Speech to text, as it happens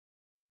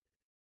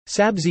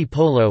Sabzi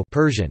polo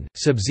Persian,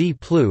 sabzi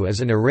plu is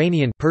an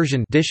Iranian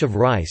Persian dish of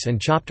rice and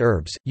chopped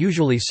herbs,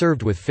 usually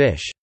served with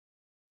fish.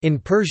 In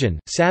Persian,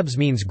 sabz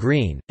means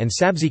green, and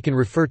sabzi can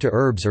refer to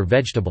herbs or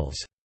vegetables.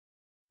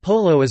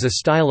 Polo is a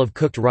style of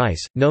cooked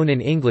rice, known in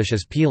English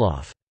as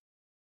pilaf.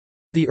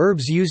 The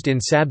herbs used in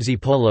sabzi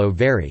polo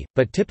vary,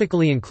 but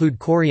typically include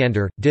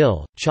coriander,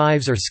 dill,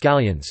 chives or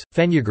scallions,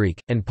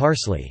 fenugreek, and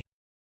parsley.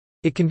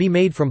 It can be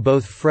made from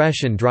both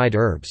fresh and dried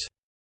herbs.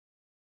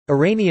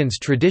 Iranians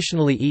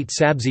traditionally eat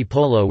sabzi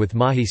polo with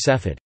mahi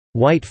sefed,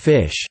 white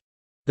fish,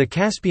 the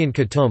Caspian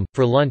katum,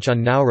 for lunch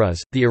on Nowruz,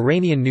 the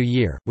Iranian New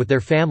Year, with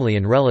their family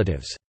and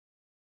relatives.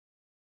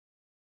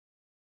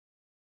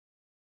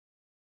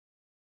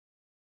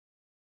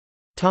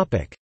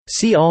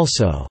 See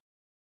also: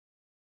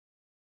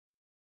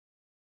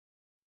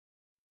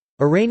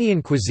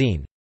 Iranian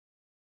cuisine,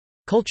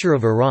 Culture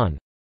of Iran,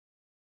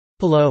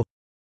 Polo,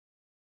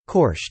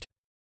 Korsht.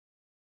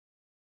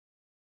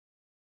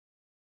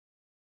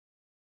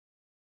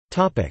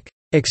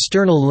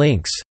 External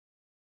links: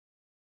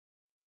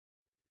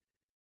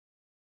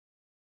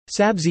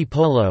 Sabzi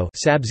polo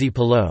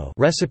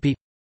recipe,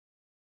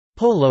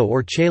 Polo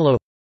or chelo,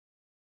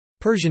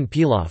 Persian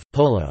pilaf,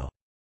 polo.